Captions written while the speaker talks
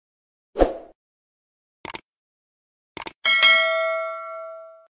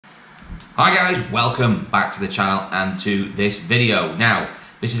Hi guys, welcome back to the channel and to this video. Now,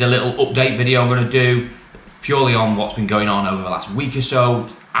 this is a little update video I'm going to do purely on what's been going on over the last week or so.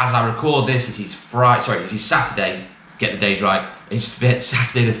 As I record this, it is Saturday, get the days right, it's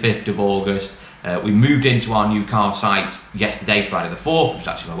Saturday the 5th of August. We moved into our new car site yesterday, Friday the 4th, which was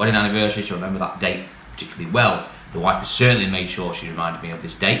actually my wedding anniversary, so I remember that date particularly well. The wife has certainly made sure she reminded me of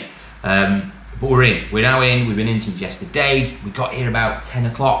this date. But we're now in, we've been in since yesterday. We got here about 10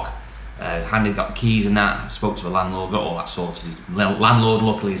 o'clock. Got the keys and that. I spoke to the landlord, got all that sorted. His landlord,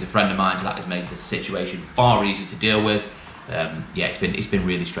 luckily, is a friend of mine, so that has made the situation far easier to deal with. Yeah, it's been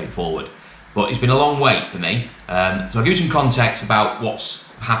really straightforward. But it's been a long wait for me. So I'll give you some context about what's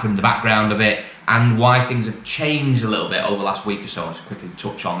happened in the background of it and why things have changed a little bit over the last week or so. I'll just quickly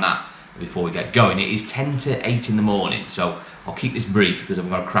touch on that before we get going. It is 10 to 8 in the morning, so I'll keep this brief because I'm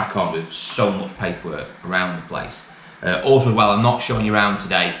going to crack on with so much paperwork around the place. Also as well, I'm not showing you around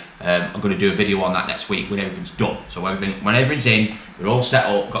today. I'm going to do a video on that next week when everything's done. So when everything's in, we're all set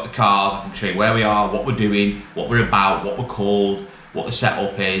up, got the cars, I can show you where we are, what we're doing, what we're about, what we're called, what the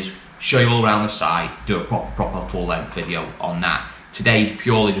setup is, show you all around the site, do a proper full-length video on that. Today's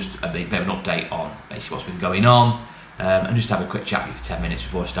purely just a bit of an update on basically what's been going on, and just have a quick chat with you for 10 minutes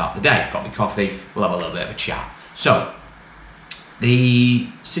before I start the day. Got me coffee, we'll have a little bit of a chat. So, the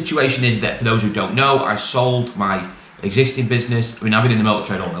situation is that for those who don't know, I sold my existing business. I mean, I've been in the motor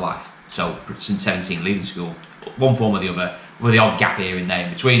trade all my life, so since 17, leaving school, one form or the other, with the odd gap here and there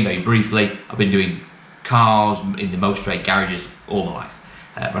in between, very briefly. I've been doing cars in the motor trade garages all my life.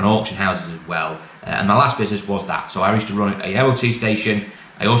 Run auction houses as well, and my last business was that. So I used to run a MOT station.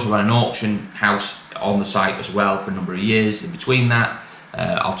 I also ran an auction house on the site as well for a number of years in between that.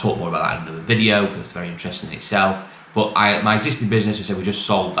 I'll talk more about that in another video because it's very interesting in itself. But my existing business, I said, we just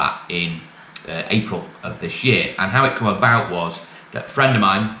sold that in April of this year, and how it come about was that a friend of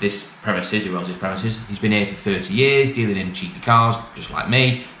mine, who runs this premises, he's been here for 30 years dealing in cheapy cars just like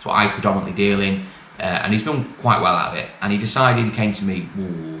me. That's what I predominantly deal in, and he's done quite well at it. And he came to me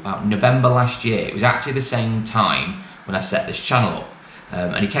about November last year. It was actually the same time when I set this channel up,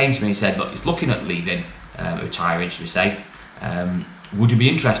 and he came to me and said, look, he's looking at leaving, retiring, should we say, would you be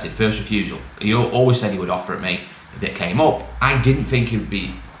interested? First refusal. He always said he would offer it me if it came up. I didn't think it would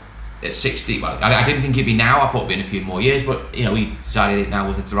be at 60, well, I didn't think it'd be now. I thought it'd be in a few more years, but you know, we decided now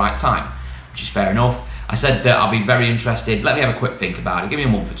was the right time, which is fair enough. I said that I'll be very interested. Let me have a quick think about it. Give me a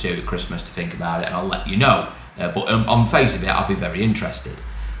month or two at Christmas to think about it, and I'll let you know. But on the face of it, I'll be very interested.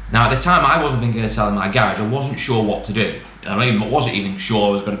 Now, at the time, I wasn't thinking of selling my garage. I wasn't sure what to do. I wasn't even sure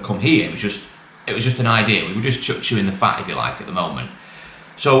I was going to come here. It was just an idea. We were just chewing the fat, if you like, at the moment.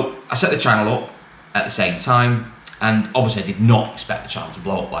 So I set the channel up at the same time. And obviously I did not expect the channel to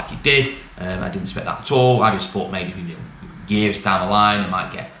blow up like it did. I didn't expect that at all. I just thought maybe years down the line I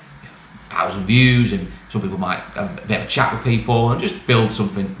might get 1,000 views and some people might have a bit of a chat with people and just build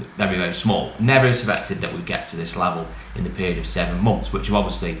something very, very small. Never expected that we'd get to this level in the period of 7 months, which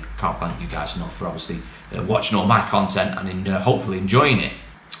obviously can't thank you guys enough for obviously watching all my content and hopefully enjoying it.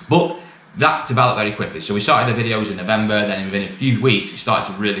 But that developed very quickly. So we started the videos in November, then within a few weeks it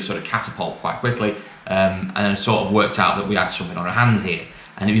started to really sort of catapult quite quickly. And then it sort of worked out that we had something on our hands here,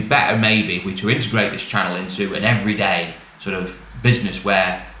 and it'd be better maybe if we to integrate this channel into an everyday sort of business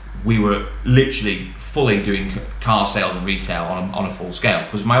where we were literally fully doing car sales and retail on a full scale,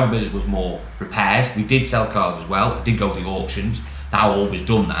 because my other business was more repairs. We did sell cars as well. I did go to the auctions. I've always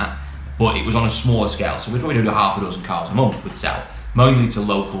done that, but it was on a smaller scale. So we're probably doing half a dozen cars a month we'd sell, mainly to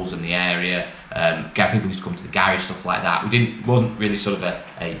locals in the area. People used to come to the garage, stuff like that. Wasn't really sort of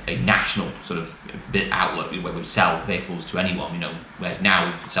a national sort of bit outlet where we'd sell vehicles to anyone, you know. Whereas now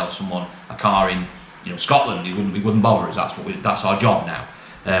we could sell someone a car in, you know, Scotland. We wouldn't bother us. That's our job now.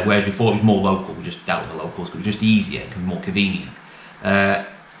 Whereas before it was more local. We just dealt with the locals because it was just easier and more convenient.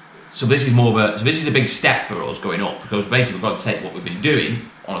 So this is a big step for us going up, because basically we've got to take what we've been doing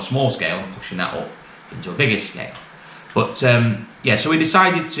on a small scale and pushing that up into a bigger scale. But yeah, so we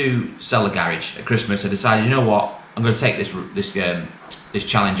decided to sell the garage at Christmas. I decided, you know what, I'm going to take this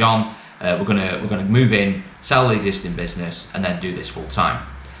challenge on. We're gonna move in, sell the existing business, and then do this full time.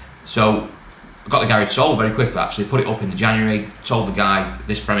 So I got the garage sold very quickly. Actually, put it up in January. Told the guy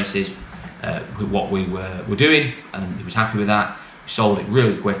this premises what we were doing, and he was happy with that. We sold it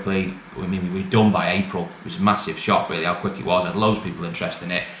really quickly. I mean, we were done by April. It was a massive shock, really, how quick it was. I had loads of people interested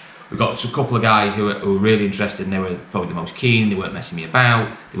in it. We got a couple of guys who were really interested, and they were probably the most keen. They weren't messing me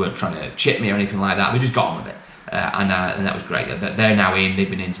about. They weren't trying to chip me or anything like that. We just got on with it, and that was great. They're now in. They've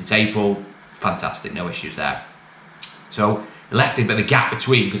been in since April. Fantastic, no issues there. So it left a bit of a gap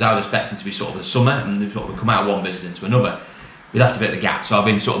between, because I was expecting to be sort of the summer and sort of come out of one business into another. we left a bit of a gap. So I've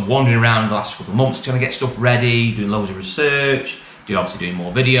been sort of wandering around the last couple of months trying to get stuff ready, doing loads of research, obviously doing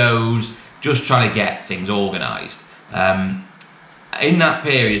more videos, just trying to get things organised. In that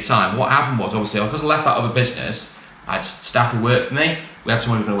period of time, what happened was, obviously, because I left that other business, I had staff who worked for me. We had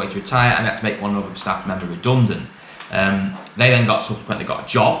someone who was going to wait to retire, and we had to make one other staff member redundant. They then subsequently got a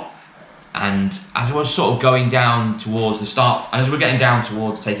job, and as I was sort of going down towards the start, and as we're getting down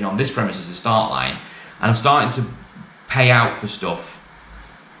towards taking on this premise as a start line, and I'm starting to pay out for stuff,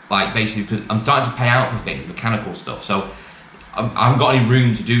 like basically, because I'm starting to pay out for things, mechanical stuff. So I haven't got any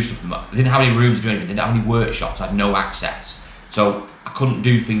room to do stuff. I didn't have any room to do anything. I didn't have any workshops. I had no access, so I couldn't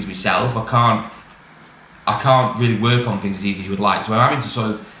do things myself. I can't really work on things as easy as you would like. So I'm having to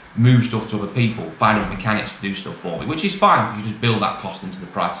sort of move stuff to other people, find other mechanics to do stuff for me, which is fine. You just build that cost into the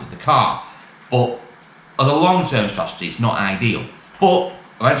price of the car. But as a long-term strategy, it's not ideal. But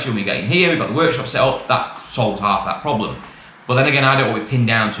eventually, when we get in here, we've got the workshop set up. That solves half that problem. But then again, I don't want to be pinned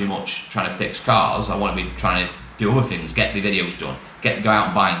down too much trying to fix cars. I want to be trying to do other things, get the videos done, go out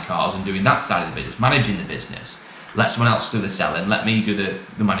and buying cars and doing that side of the business, managing the business. Let someone else do the selling, let me do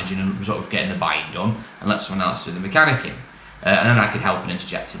the managing and sort of getting the buying done, and let someone else do the mechanicking. And then I could help and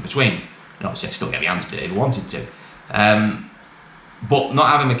interject in between. And obviously I still get my hands dirty if I wanted to. But not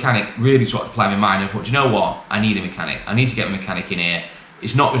having a mechanic really sort of play in my mind. I thought, you know what, I need a mechanic. I need to get a mechanic in here.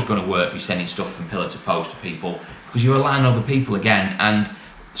 It's not just going to work me sending stuff from pillar to post to people, because you're relying on other people again, and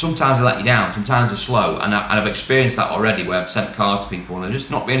sometimes they let you down, sometimes they're slow, and I've experienced that already, where I've sent cars to people and they're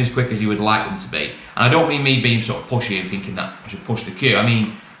just not being as quick as you would like them to be. And I don't mean me being sort of pushy and thinking that I should push the queue. I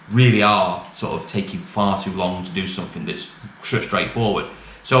mean really are sort of taking far too long to do something that's straightforward.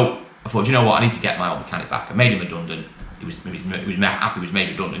 So I thought, you know what, I need to get my old mechanic back. I made him redundant. He was happy he was made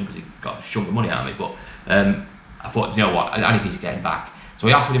redundant because he got a chunk of money out of me, but I thought, you know what, I just need to get him back. So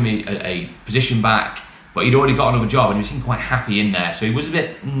he offered him a position back, but he'd already got another job and he seemed quite happy in there. So he was a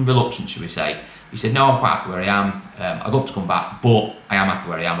bit reluctant, should we say. He said, no, I'm quite happy where I am. I'd love to come back, but I am happy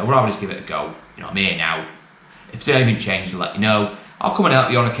where I am. I'd rather just give it a go. You know, I'm here now. If there's anything changed, I'll let you know. I'll come and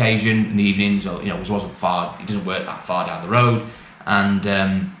help you on occasion in the evenings, or, you know, it wasn't far. It doesn't work that far down the road. And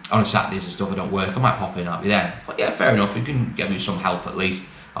on Saturdays and stuff, I don't work. I might pop in and help you then. I thought, yeah, fair enough. You can get me some help at least.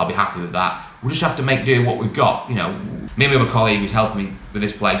 I'll be happy with that. We'll just have to make do with what we've got. You know, me and my other colleague who's helping me with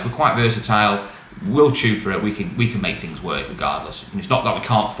this place, we're quite versatile. We'll chew for it. We can make things work regardless. And it's not that we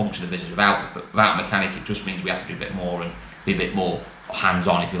can't function the business without a mechanic. It just means we have to do a bit more and be a bit more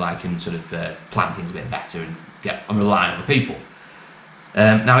hands-on, if you like, and sort of plan things a bit better and rely on other people.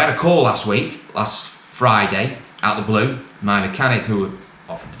 Now, I had a call last Friday, out of the blue. My mechanic, who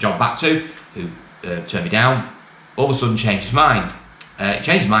I offered the job back to, who turned me down, all of a sudden changed his mind. He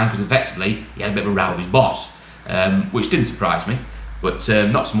changed his mind because effectively he had a bit of a row with his boss, which didn't surprise me, but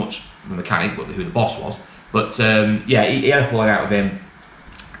not so much the mechanic, but who the boss was. But yeah, he had a falling out with him,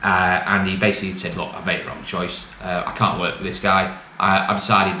 and he basically said, look, I've made the wrong choice. I can't work with this guy. I've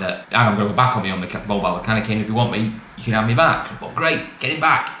decided that I'm going to go back on my own mobile mechanic, and if you want me, you can have me back. I thought, great, get him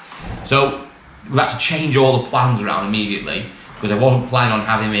back. So we've had to change all the plans around immediately, because I wasn't planning on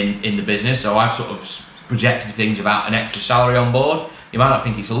having him in the business. So I've sort of projected things about an extra salary on board. You might not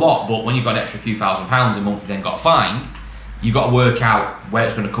think it's a lot, but when you've got an extra few £1,000s a month you then got to find, you've got to work out where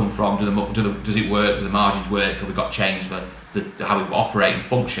it's going to come from. Does it work? Do the margins work? Have we got change for how we operate and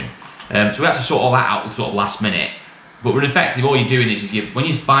function? So we had to sort all that out sort of last minute. But in effective, all you're doing is when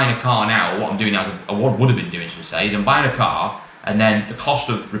you're buying a car now, what I'm doing now, or what I would have been doing, should I say, is I'm buying a car, and then the cost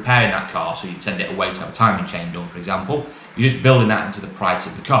of repairing that car, so you'd send it away to have a timing chain done, for example, you're just building that into the price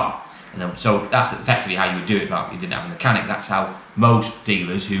of the car. And then, so that's effectively how you would do it if you didn't have a mechanic. That's how most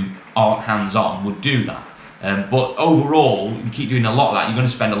dealers who aren't hands-on would do that. But overall, you keep doing a lot of that, you're going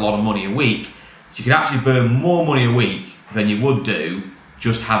to spend a lot of money a week. So you can actually burn more money a week than you would do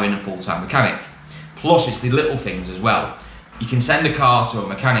just having a full-time mechanic. Plus, it's the little things as well. You can send a car to a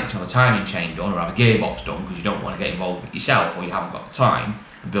mechanic to have a timing chain done or have a gearbox done because you don't want to get involved with it yourself or you haven't got the time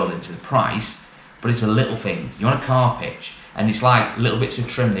and build it into the price. But it's the little things. You want a car pitch, and it's like little bits of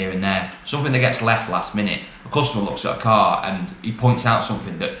trim here and there, something that gets left last minute. A customer looks at a car and he points out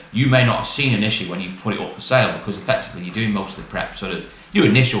something that you may not have seen initially when you've put it up for sale, because effectively you're doing most of the prep, you do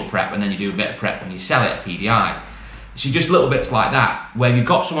initial prep and then you do a bit of prep when you sell it at PDI. So just little bits like that, where you've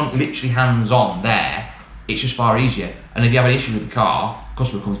got someone literally hands-on there, it's just far easier. And if you have an issue with the car,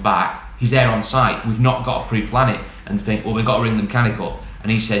 customer comes back, he's there on site, we've not got to pre-plan it and think, well, we've got to ring the mechanic up,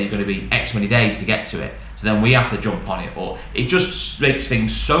 and he said it's going to be X many days to get to it. So then we have to jump on it, or it just makes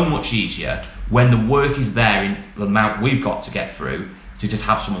things so much easier when the work is there in the amount we've got to get through to just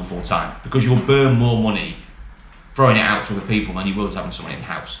have someone full time, because you'll burn more money throwing it out to other people than you will just having someone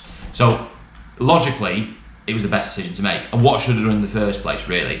in-house. So logically, it was the best decision to make. And what should have done in the first place,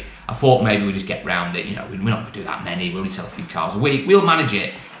 really? I thought maybe we'd just get round it. You know, we're not going to do that many. We only sell a few cars a week. We'll manage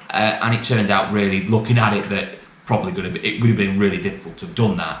it. And it turns out, really, looking at it, that probably it would have been really difficult to have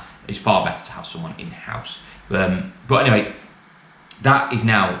done that. It's far better to have someone in-house. But anyway, that is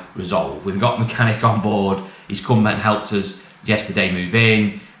now resolved. We've got a mechanic on board. He's come and helped us yesterday move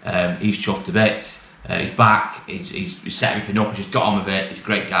in. He's chuffed to bits. He's back. He's set everything up. He's just got on with it. He's a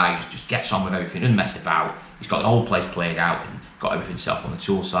great guy. He just gets on with everything. Doesn't mess about. He's got the whole place cleared out and got everything set up on the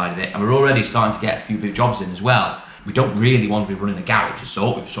tool side of it. And we're already starting to get a few big jobs in as well. We don't really want to be running a garage,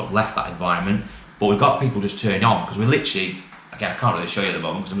 so we've sort of left that environment. But we've got people just turning on because we're literally, again, I can't really show you at the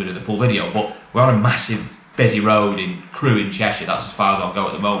moment because I'm going to do the full video, but we're on a massive busy road in Crewe in Cheshire. That's as far as I'll go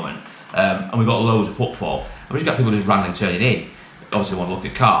at the moment. And we've got loads of footfall. And we've just got people just randomly turning in. Obviously they want to look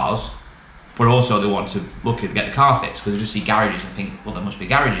at cars, but also they want to look at get the car fixed because they just see garages and think, well, there must be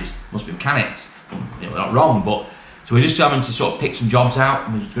garages, must be mechanics. You know, we're not wrong, but so we're just having to sort of pick some jobs out,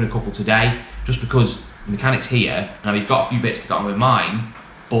 and we're doing a couple today, just because the mechanic's here. Now he's got a few bits to get on with mine,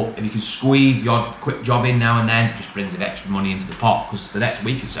 but if you can squeeze the odd quick job in now and then, it just brings a bit extra money into the pot, because for the next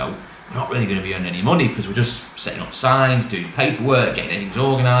week or so, we're not really going to be earning any money, because we're just setting up signs, doing paperwork, getting things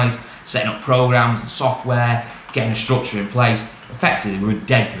organised, setting up programs and software, getting a structure in place. Effectively, we're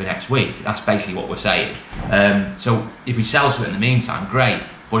dead for the next week. That's basically what we're saying. So if we sell something in the meantime, great.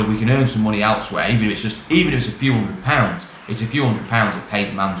 But if we can earn some money elsewhere, even if it's a few £100s, it's a few £100 that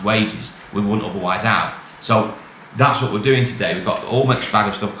pays a man's wages we wouldn't otherwise have. So that's what we're doing today. We've got all mixed bag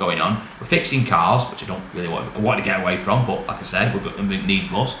of stuff going on. We're fixing cars, which I don't really want to get away from, but like I said, we've got needs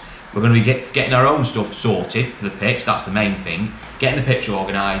must. We're going to be getting our own stuff sorted for the pitch. That's the main thing. Getting the pitch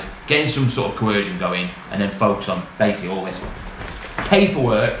organised, getting some sort of coercion going, and then focus on basically all this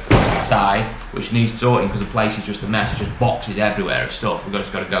paperwork side, which needs sorting because the place is just a mess. It's just boxes everywhere of stuff. We've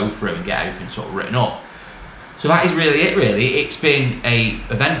just got to go through and get everything sort of written up. So that is really it, really. It's been an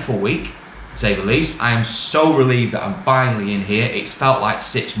eventful week, to say the least. I am so relieved that I'm finally in here. It's felt like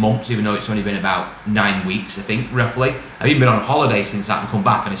 6 months, even though it's only been about 9 weeks, I think, roughly. I've even been on holiday since that and come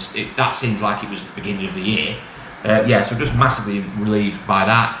back, and that seems like it was the beginning of the year. Yeah, so just massively relieved by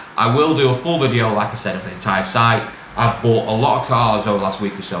that. I will do a full video, like I said, of the entire site. I've bought a lot of cars over the last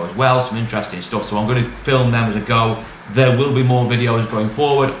week or so as well, some interesting stuff, so I'm going to film them as I go. There will be more videos going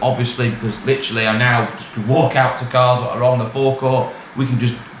forward, obviously, because literally I now just walk out to cars that are on the forecourt. We can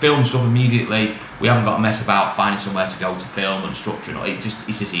just film stuff immediately. We haven't got to mess about finding somewhere to go to film and structure it. It's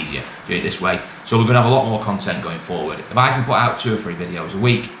just easier doing it this way. So we're going to have a lot more content going forward. If I can put out 2 or 3 videos a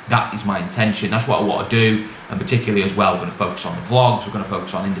week, that is my intention. That's what I want to do. And particularly as well, we're going to focus on the vlogs. We're going to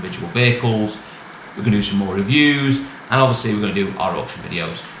focus on individual vehicles. We're going to do some more reviews. And obviously we're going to do our auction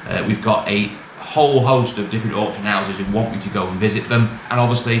videos. We've got a whole host of different auction houses who want me to go and visit them. And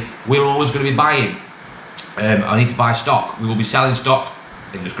obviously we're always going to be buying. I need to buy stock. We will be selling stock,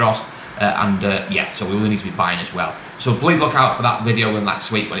 fingers crossed. Yeah, so we will need to be buying as well. So please look out for that video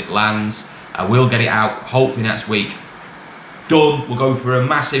next week when it lands. I will get it out hopefully next week. Done. We'll go for a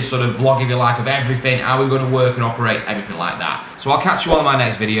massive sort of vlog, if you like, of everything, how we're going to work and operate, everything like that. So I'll catch you all in my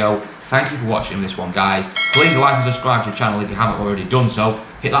next video. Thank you for watching this one, guys. Please like and subscribe to the channel if you haven't already done so.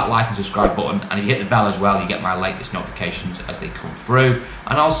 Hit that like and subscribe button, and if you hit the bell as well, you get my latest notifications as they come through.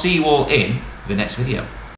 And I'll see you all in the next video.